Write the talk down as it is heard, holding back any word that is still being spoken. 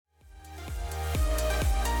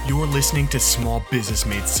You're listening to Small Business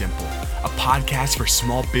Made Simple, a podcast for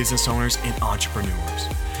small business owners and entrepreneurs.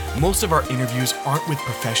 Most of our interviews aren't with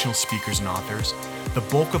professional speakers and authors. The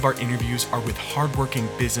bulk of our interviews are with hardworking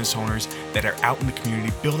business owners that are out in the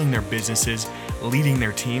community building their businesses, leading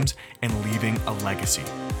their teams, and leaving a legacy.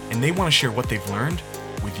 And they want to share what they've learned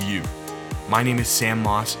with you. My name is Sam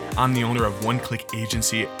Moss. I'm the owner of One Click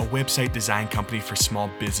Agency, a website design company for small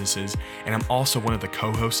businesses, and I'm also one of the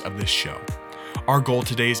co-hosts of this show. Our goal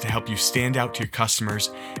today is to help you stand out to your customers,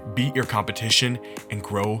 beat your competition, and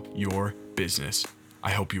grow your business.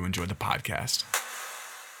 I hope you enjoy the podcast.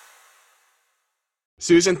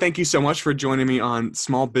 Susan, thank you so much for joining me on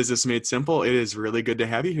Small Business Made Simple. It is really good to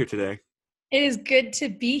have you here today. It is good to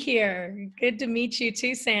be here. Good to meet you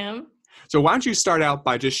too, Sam. So why don't you start out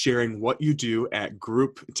by just sharing what you do at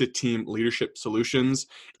Group to Team Leadership Solutions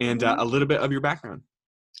and a little bit of your background.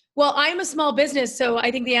 Well, I'm a small business, so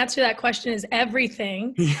I think the answer to that question is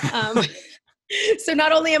everything. Yeah. So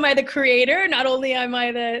not only am I the creator, not only am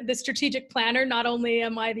I the strategic planner, not only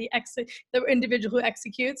am I the individual who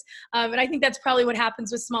executes, and I think that's probably what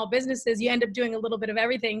happens with small businesses. You end up doing a little bit of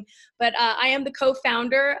everything. But I am the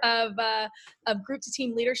co-founder of Group to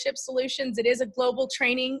Team Leadership Solutions. It is a global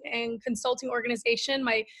training and consulting organization.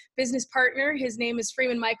 My business partner, his name is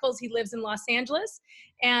Freeman Michaels. He lives in Los Angeles.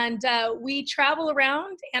 And we travel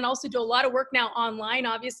around and also do a lot of work now online,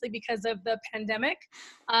 obviously because of the pandemic,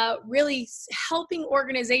 really helping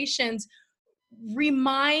organizations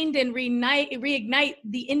remind and reignite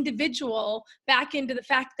the individual back into the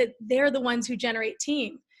fact that they're the ones who generate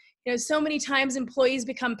team. You know, so many times employees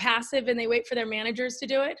become passive and they wait for their managers to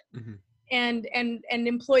do it. Mm-hmm. And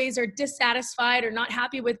employees are dissatisfied or not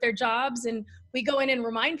happy with their jobs. And we go in and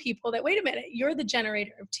remind people that, wait a minute, you're the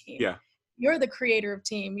generator of team. Yeah. You're the creator of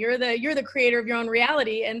team. You're the creator of your own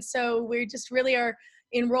reality. And so we just really are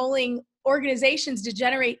enrolling organizations to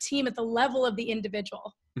generate team at the level of the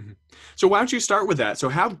individual. Mm-hmm. So why don't you start with that? So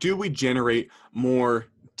how do we generate more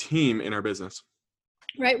team in our business?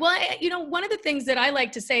 Right. Well, one of the things that I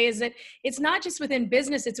like to say is that it's not just within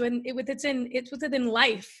business; it's within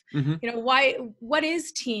life. Mm-hmm. What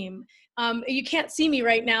is team? You can't see me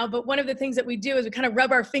right now, but one of the things that we do is we kind of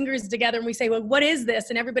rub our fingers together and we say, well, what is this?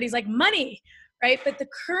 And everybody's like, money, right? But the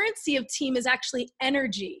currency of team is actually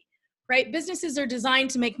energy, right? Businesses are designed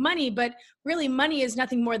to make money, but really money is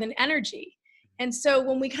nothing more than energy. And so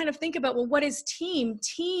when we kind of think about, well, what is team?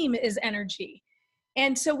 Team is energy.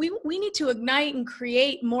 And so we need to ignite and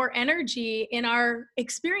create more energy in our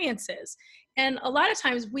experiences. And a lot of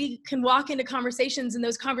times we can walk into conversations and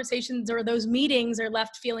those conversations or those meetings are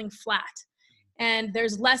left feeling flat. And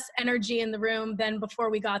there's less energy in the room than before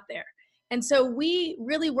we got there. And so we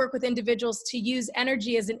really work with individuals to use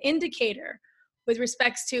energy as an indicator with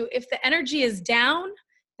respects to if the energy is down,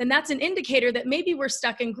 then that's an indicator that maybe we're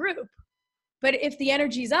stuck in group. But if the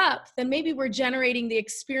energy's up, then maybe we're generating the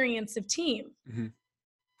experience of team. Mm-hmm.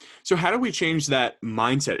 So how do we change that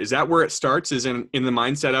mindset? Is that where it starts? Is in the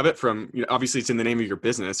mindset of it from, obviously it's in the name of your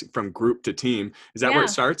business, from group to team. Is that where it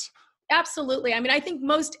starts? Absolutely. I mean, I think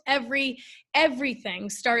most everything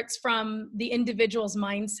starts from the individual's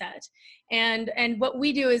mindset. And what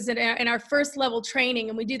we do is in our first level training,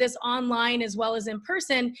 and we do this online as well as in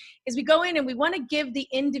person, is we go in and we want to give the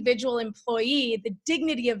individual employee the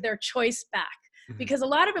dignity of their choice back. Because a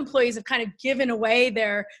lot of employees have kind of given away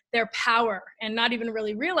their power and not even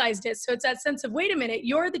really realized it. So it's that sense of, wait a minute,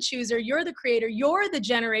 you're the chooser, you're the creator, you're the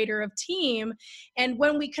generator of team. And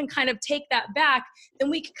when we can kind of take that back, then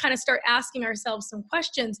we can kind of start asking ourselves some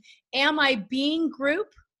questions. Am I being group?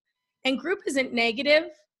 And group isn't negative,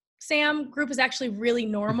 Sam. Group is actually really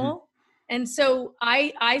normal. Mm-hmm. And so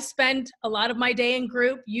I spend a lot of my day in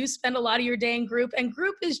group. You spend a lot of your day in group. And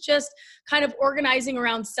group is just kind of organizing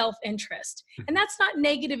around self-interest. And that's not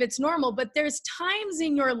negative, it's normal. But there's times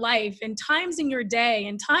in your life and times in your day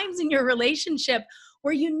and times in your relationship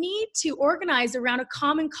where you need to organize around a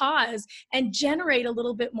common cause and generate a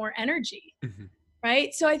little bit more energy. Mm-hmm.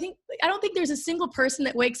 Right? So I don't think there's a single person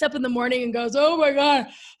that wakes up in the morning and goes, oh my God,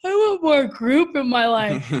 I want more group in my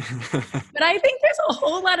life. But I think there's a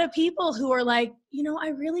whole lot of people who are like, I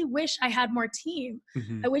really wish I had more team.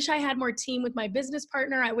 Mm-hmm. I wish I had more team with my business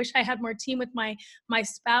partner. I wish I had more team with my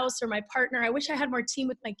spouse or my partner. I wish I had more team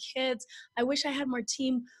with my kids. I wish I had more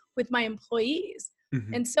team with my employees.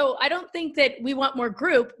 Mm-hmm. And so I don't think that we want more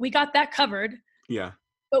group. We got that covered. Yeah.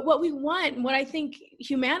 But what we want, and what I think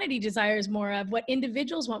humanity desires more of, what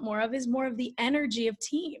individuals want more of, is more of the energy of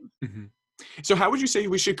team. Mm-hmm. So how would you say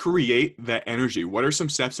we should create that energy? What are some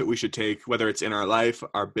steps that we should take, whether it's in our life,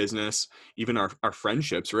 our business, even our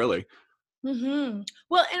friendships, really?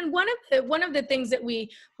 Well, and one of the things that we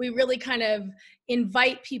really kind of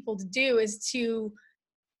invite people to do is to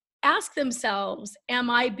ask themselves, am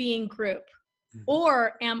I being group Mhm.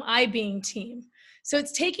 or am I being team? So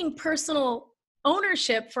it's taking personal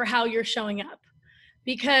ownership for how you're showing up.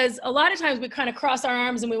 Because a lot of times we kind of cross our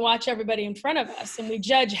arms and we watch everybody in front of us and we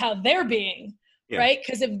judge how they're being, Yeah. right?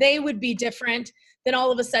 Because if they would be different, then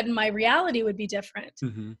all of a sudden my reality would be different.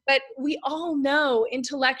 Hmm. But we all know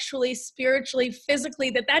intellectually, spiritually, physically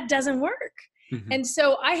that that doesn't work. Hmm. And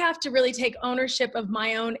so I have to really take ownership of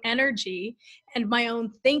my own energy and my own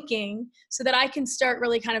thinking so that I can start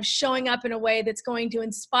really kind of showing up in a way that's going to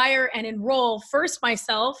inspire and enroll first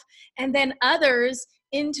myself and then others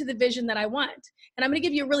into the vision that I want. And I'm going to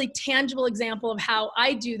give you a really tangible example of how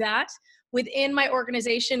I do that within my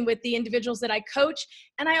organization with the individuals that I coach.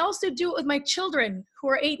 And I also do it with my children who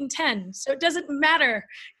are 8 and 10. So it doesn't matter,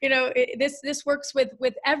 this works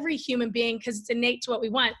with every human being because it's innate to what we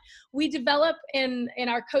want. We develop in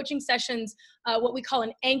our coaching sessions what we call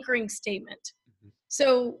an anchoring statement.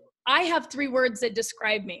 So I have 3 words that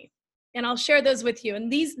describe me, and I'll share those with you.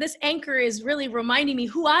 And this anchor is really reminding me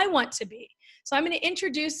who I want to be. So I'm going to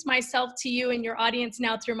introduce myself to you and your audience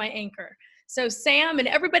now through my anchor. So Sam and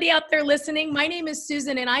everybody out there listening, my name is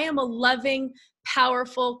Susan and I am a loving,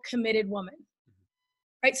 powerful, committed woman.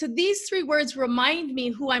 Right? So these 3 words remind me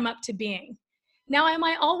who I'm up to being. Now, am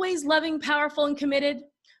I always loving, powerful, and committed?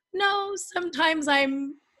 No, sometimes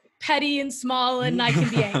I'm petty and small and I can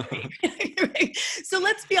be angry. Right? So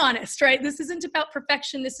let's be honest, right? This isn't about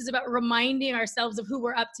perfection. This is about reminding ourselves of who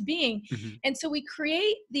we're up to being. Hmm. And so we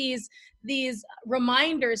create these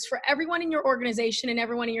reminders for everyone in your organization and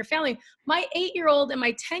everyone in your family. My 8-year-old and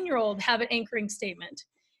my 10-year-old have an anchoring statement.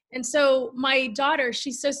 And so my daughter,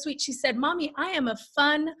 she's so sweet. She said, Mommy, I am a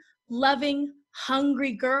fun, loving,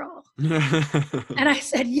 hungry girl. And I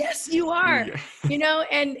said, yes, you are, Yeah.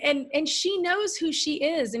 and she knows who she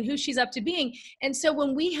is and who she's up to being. And so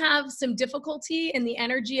when we have some difficulty in the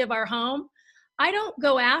energy of our home, I don't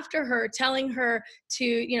go after her telling her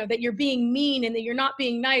that you're being mean and that you're not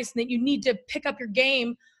being nice and that you need to pick up your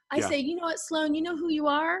game. I Yeah. say, you know what, Sloan, you know who you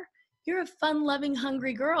are? You're a fun, loving,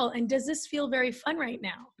 hungry girl. And does this feel very fun right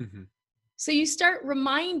now? Hmm. So you start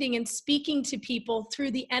reminding and speaking to people through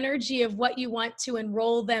the energy of what you want to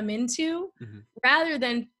enroll them into, Hmm. rather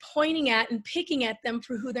than pointing at and picking at them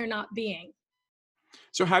for who they're not being.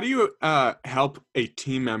 So how do you help a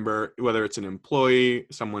team member, whether it's an employee,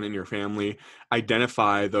 someone in your family,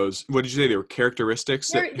 identify those, what did you say, they were characteristics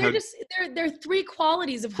that They're just they're 3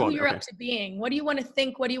 qualities of who quality? you're Okay. up to being. What do you want to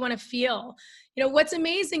think? What do you want to feel? What's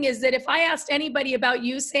amazing is that if I asked anybody about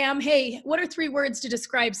you, Sam, hey, what are 3 words to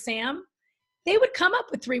describe Sam? They would come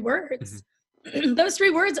up with 3 words. Hmm. Those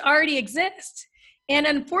 3 words already exist. And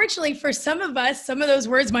unfortunately, for some of us, some of those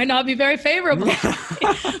words might not be very favorable.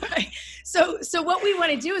 Right? So what we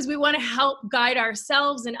want to do is we want to help guide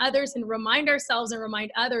ourselves and others and remind ourselves and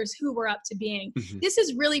remind others who we're up to being. Hmm. This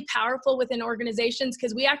is really powerful within organizations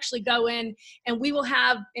because we actually go in and we will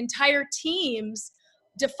have entire teams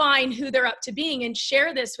define who they're up to being and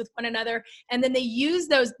share this with one another, and then they use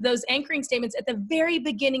those anchoring statements at the very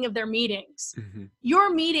beginning of their meetings. Hmm.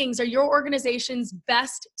 Your meetings are your organization's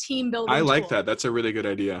best team I building like tool. that. That's a really good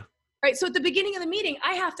idea. Right. So at the beginning of the meeting,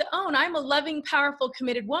 I have to own I'm a loving, powerful,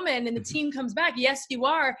 committed woman. And the Hmm. team comes back, yes, you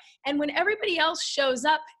are. And when everybody else shows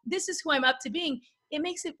up, this is who I'm up to being. It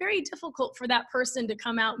makes it very difficult for that person to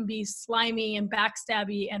come out and be slimy and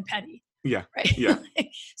backstabby and petty. Yeah. Right. Yeah.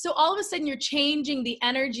 So all of a sudden, you're changing the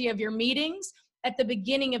energy of your meetings at the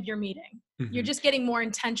beginning of your meeting. You're Hmm. just getting more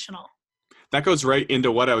intentional. That goes right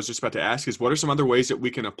into what I was just about to ask, is what are some other ways that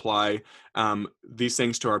we can apply these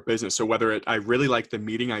things to our business? So I really like the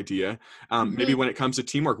meeting idea, maybe Mhm. when it comes to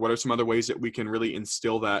teamwork, what are some other ways that we can really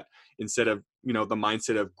instill that instead of, the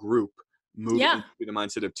mindset of group, move Yeah. into the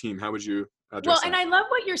mindset of team? How would you Well, address and that? I love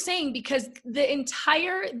what you're saying because the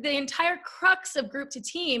entire crux of group to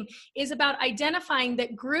team is about identifying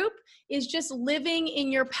that group is just living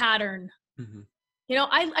in your pattern. Hmm.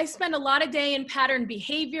 I spend a lot of day in pattern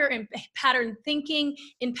behavior and pattern thinking,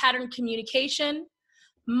 in pattern communication.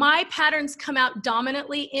 My patterns come out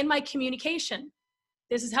dominantly in my communication.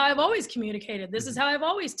 This is how I've always communicated. This is Hmm. how I've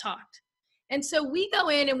always talked. And so we go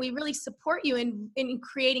in and we really support you in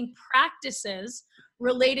creating practices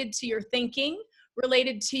related to your thinking,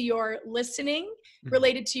 related to your listening, Hmm.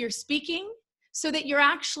 related to your speaking, so that you're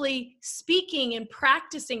actually speaking and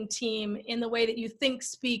practicing team in the way that you think,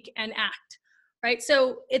 speak, and act. Right.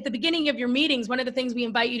 So at the beginning of your meetings, one of the things we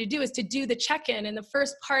invite you to do is to do the check-in. And the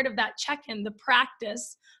first part of that check-in, the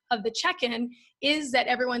practice of the check-in, is that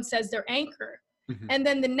everyone says their anchor. Hmm. And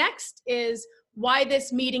then the next is why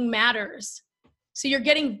this meeting matters. So you're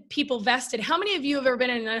getting people vested. How many of you have ever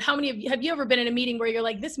been have you ever been in a meeting where you're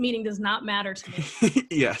like, this meeting does not matter to me?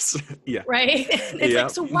 Yes. Yeah. Right? It's like,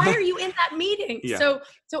 so why are you in that meeting? Yeah.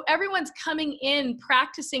 So everyone's coming in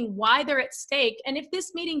practicing why they're at stake. And if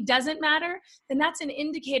this meeting doesn't matter, then that's an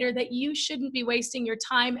indicator that you shouldn't be wasting your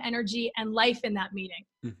time, energy, and life in that meeting.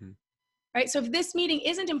 Mm-hmm. Right? So if this meeting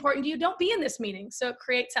isn't important to you, don't be in this meeting. So it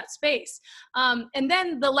creates that space. And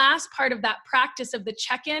then the last part of that practice of the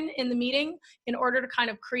check-in in the meeting, in order to kind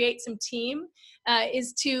of create some team,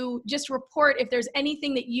 is to just report if there's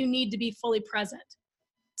anything that you need to be fully present.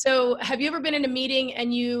 So have you ever been in a meeting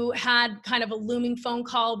and you had kind of a looming phone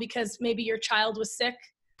call because maybe your child was sick?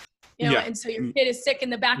 And so your kid is sick in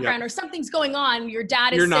the background or something's going on. Your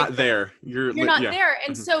dad is You're sick. not there. You're not there.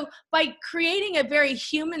 And so by creating a very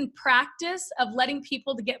human practice of letting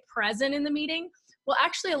people to get present in the meeting will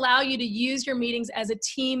actually allow you to use your meetings as a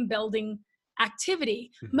team building activity.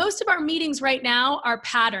 Mm-hmm. Most of our meetings right now are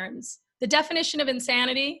patterns. The definition of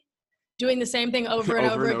insanity, doing the same thing over and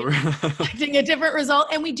over again, expecting a different result.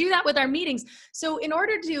 And we do that with our meetings. So in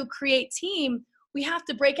order to create team, we have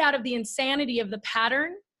to break out of the insanity of the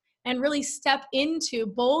pattern and really step into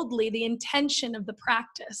boldly the intention of the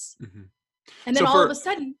practice. Mm-hmm. And then all of a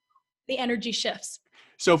sudden, the energy shifts.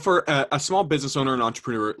 So for a small business owner and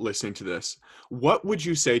entrepreneur listening to this, what would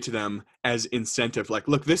you say to them as incentive? Like,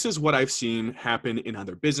 look, this is what I've seen happen in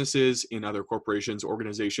other businesses, in other corporations,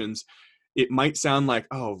 organizations. It might sound like,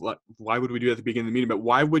 oh, why would we do that at the beginning of the meeting? But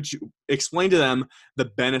why would you explain to them the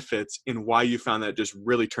benefits and why you found that just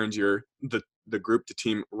really turns the group, the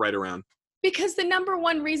team right around? Because the number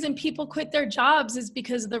one reason people quit their jobs is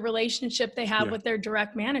because of the relationship they have with their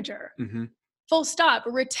direct manager. Mm-hmm. Full stop.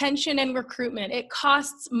 Retention and recruitment. It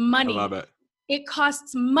costs money. I love it. It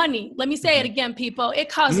costs money. Let me say it again, people. It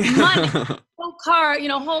costs money.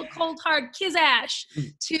 Cold hard kizash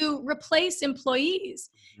to replace employees.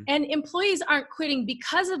 And employees aren't quitting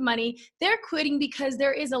because of money. They're quitting because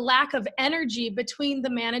there is a lack of energy between the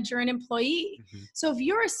manager and employee. Mm-hmm. So if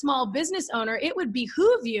you're a small business owner, it would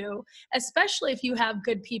behoove you, especially if you have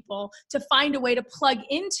good people, to find a way to plug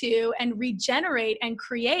into and regenerate and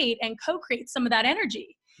create and co-create some of that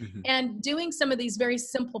energy. Mm-hmm. And doing some of these very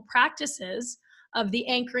simple practices of the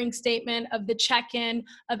anchoring statement, of the check-in,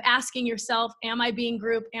 of asking yourself, am I being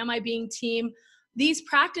group? Am I being team? These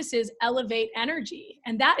practices elevate energy,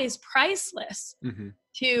 and that is priceless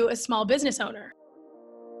to a small business owner.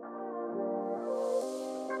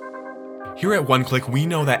 Here at OneClick, we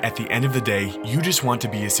know that at the end of the day, you just want to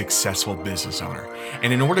be a successful business owner.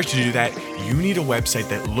 And in order to do that, you need a website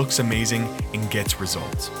that looks amazing and gets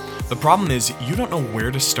results. The problem is you don't know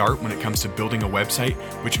where to start when it comes to building a website,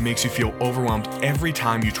 which makes you feel overwhelmed every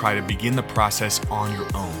time you try to begin the process on your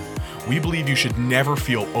own. We believe you should never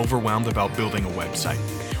feel overwhelmed about building a website.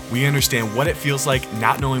 We understand what it feels like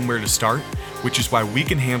not knowing where to start, which is why we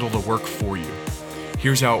can handle the work for you.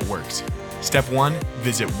 Here's how it works. Step 1,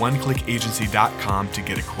 visit oneclickagency.com to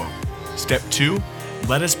get a quote. Step 2,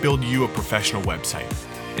 let us build you a professional website.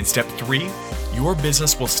 And step 3, your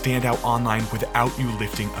business will stand out online without you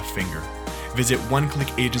lifting a finger. Visit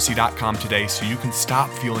oneclickagency.com today so you can stop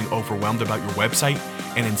feeling overwhelmed about your website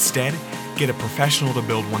and instead get a professional to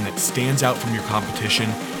build one that stands out from your competition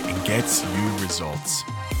and gets you results.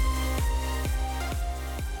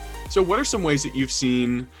 So what are some ways that you've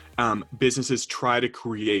seen businesses try to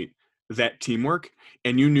create that teamwork,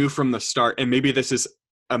 and you knew from the start, and maybe this is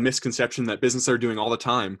a misconception that businesses are doing all the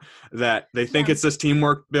time, that they think it's this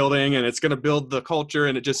teamwork building and it's going to build the culture,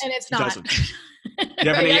 and it's not. Doesn't.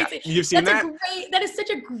 You've seen that? That is such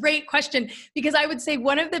a great question, because I would say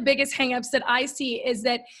one of the biggest hangups that I see is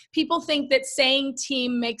that people think that saying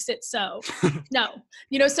team makes it so. No,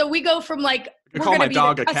 so we go from like, we're going to be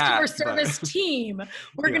the customer service team.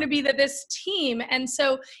 We're going to be this team. And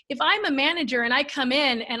so if I'm a manager and I come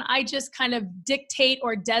in and I just kind of dictate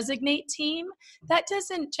or designate team, that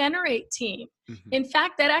doesn't generate team. Mm-hmm. In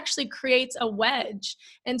fact, that actually creates a wedge.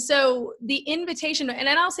 And so the invitation, and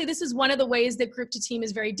I'll say this is one of the ways that group to team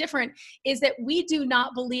is very different, is that we do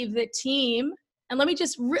not believe that team, and let me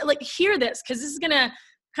just hear this, because this is going to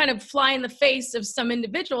kind of fly in the face of some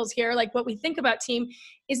individuals here, like what we think about team,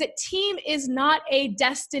 is that team is not a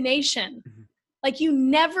destination. Mm-hmm. Like, you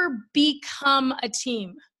never become a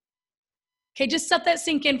team. Okay, just let that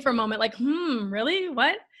sink in for a moment. Like, really?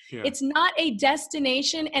 What? Yeah. It's not a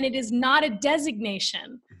destination, and it is not a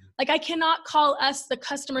designation. Mm-hmm. Like I cannot call us the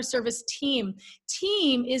customer service team.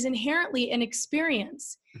 Team is inherently an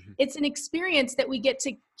experience. It's an experience that we get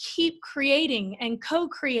to keep creating and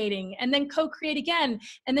co-creating and then co-create again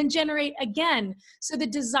and then generate again. So the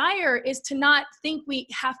desire is to not think we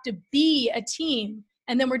have to be a team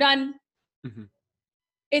and then we're done.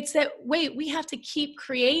 It's that, wait, we have to keep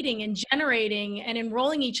creating and generating and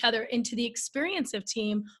enrolling each other into the experience of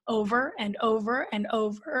team over and over and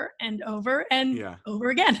over and over and over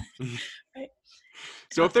again. Right?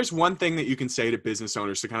 So if there's one thing that you can say to business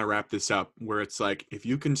owners to kind of wrap this up, where it's like, if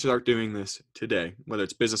you can start doing this today, whether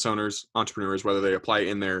it's business owners, entrepreneurs, whether they apply it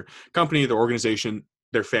in their company, their organization,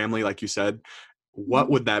 their family, like you said, what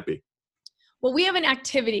would that be? Well, we have an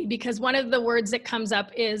activity because one of the words that comes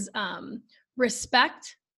up is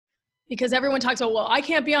respect. Because everyone talks about, well, I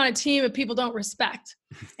can't be on a team if people don't respect.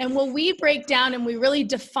 And when we break down and we really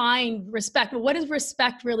define respect, well, what does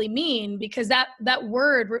respect really mean? Because that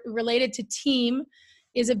word related to team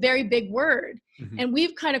is a very big word. And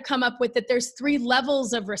we've kind of come up with that there's 3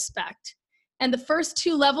 levels of respect. And the first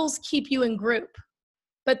 2 levels keep you in group.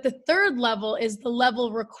 But the 3rd level is the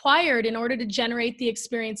level required in order to generate the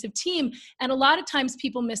experience of team. And a lot of times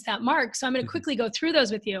people miss that mark. So I'm going to quickly go through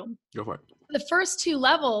those with you. Go for it. The first 2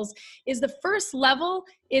 levels is the first level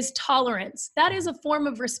is tolerance. That is a form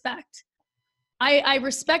of respect. I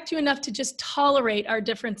respect you enough to just tolerate our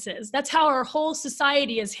differences. That's how our whole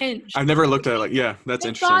society is hinged. I've never looked at it like, that's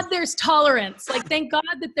interesting. Thank God there's tolerance. Like, thank God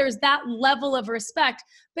that there's that level of respect,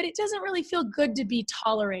 but it doesn't really feel good to be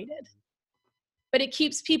tolerated. But it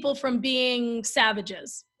keeps people from being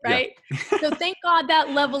savages, right? So thank God that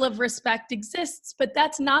level of respect exists, but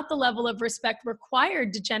that's not the level of respect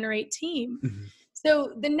required to generate team.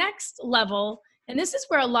 So the next level, and this is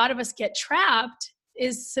where a lot of us get trapped,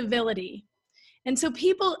 is civility. And so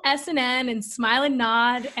people S&N and smile and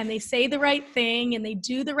nod, and they say the right thing, and they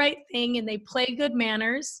do the right thing, and they play good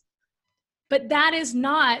manners. But that is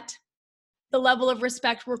not the level of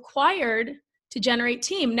respect required to generate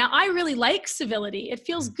team. Now, I really like civility. It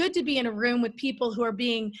feels good to be in a room with people who are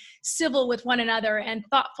being civil with one another and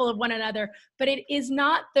thoughtful of one another, but it is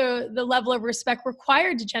not the level of respect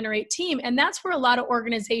required to generate team. And that's where a lot of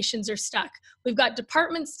organizations are stuck. We've got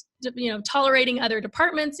departments, tolerating other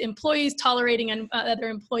departments, employees tolerating other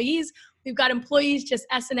employees. We've got employees just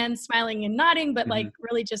S&N smiling and nodding, but like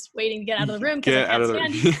really just waiting to get out of the room because I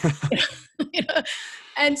can't stand.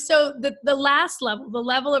 And so the last level, the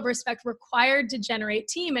level of respect required to generate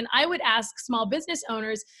team. And I would ask small business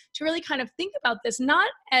owners to really kind of think about this, not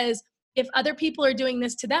as if other people are doing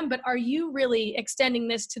this to them, but are you really extending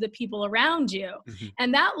this to the people around you?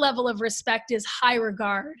 And that level of respect is high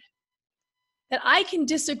regard. That I can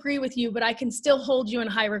disagree with you, but I can still hold you in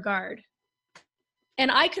high regard.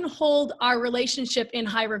 And I can hold our relationship in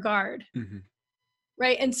high regard.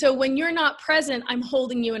 Right? And so when you're not present, I'm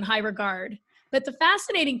holding you in high regard. But the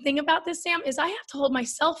fascinating thing about this, Sam, is I have to hold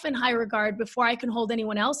myself in high regard before I can hold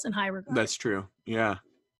anyone else in high regard. That's true. Yeah.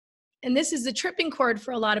 And this is the tripping cord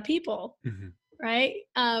for a lot of people, right?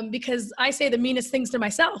 Because I say the meanest things to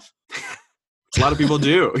myself. A lot of people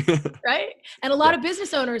do. Right? And a lot of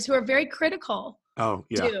business owners who are very critical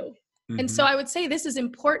do. And so I would say this is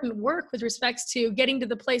important work with respects to getting to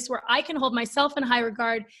the place where I can hold myself in high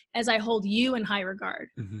regard as I hold you in high regard.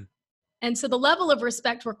 And so the level of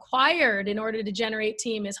respect required in order to generate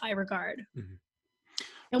team is high regard.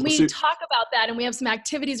 And we talk about that, and we have some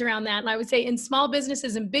activities around that. And I would say in small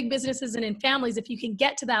businesses and big businesses and in families, if you can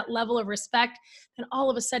get to that level of respect, then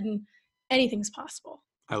all of a sudden anything's possible.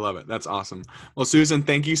 I love it. That's awesome. Well, Susan,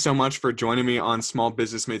 thank you so much for joining me on Small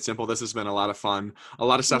Business Made Simple. This has been a lot of fun, a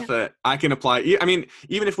lot of stuff that I can apply. I mean,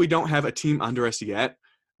 even if we don't have a team under us yet,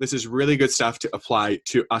 this is really good stuff to apply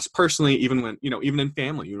to us personally, even when, even in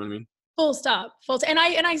family, you know what I mean? Full stop. And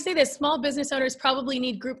I say this, small business owners probably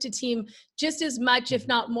need group to team just as much, if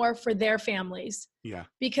not more, for their families. Yeah.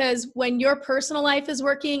 Because when your personal life is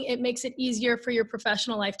working, it makes it easier for your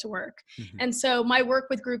professional life to work. And so my work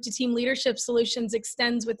with group to team leadership solutions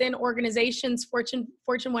extends within organizations, Fortune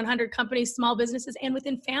 100 companies, small businesses, and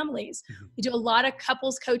within families. We do a lot of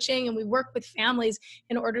couples coaching, and we work with families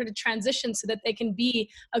in order to transition so that they can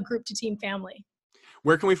be a group to team family.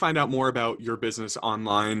 Where can we find out more about your business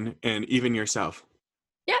online and even yourself?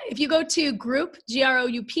 Yeah, if you go to group,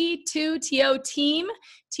 GROUP2TO team,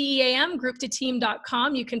 TEAM,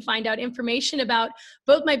 group2team.com, you can find out information about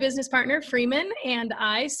both my business partner, Freeman, and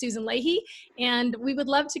I, Susan Leahy, and we would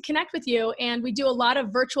love to connect with you. And we do a lot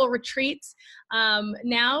of virtual retreats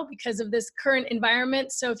now because of this current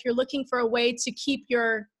environment. So if you're looking for a way to keep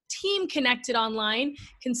your team connected online,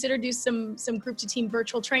 consider do some group to team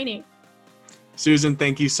virtual training. Susan,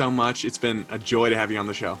 thank you so much. It's been a joy to have you on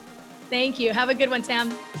the show. Thank you. Have a good one,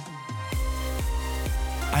 Sam.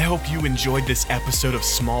 I hope you enjoyed this episode of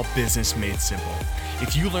Small Business Made Simple.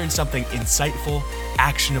 If you learned something insightful,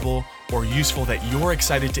 actionable, or useful that you're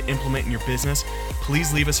excited to implement in your business,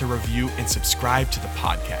 please leave us a review and subscribe to the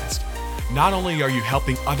podcast. Not only are you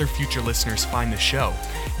helping other future listeners find the show,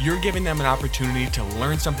 you're giving them an opportunity to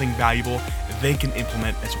learn something valuable they can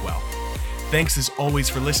implement as well. Thanks as always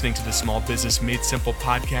for listening to the Small Business Made Simple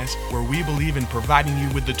podcast, where we believe in providing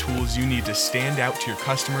you with the tools you need to stand out to your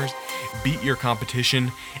customers, beat your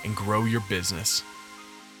competition, and grow your business.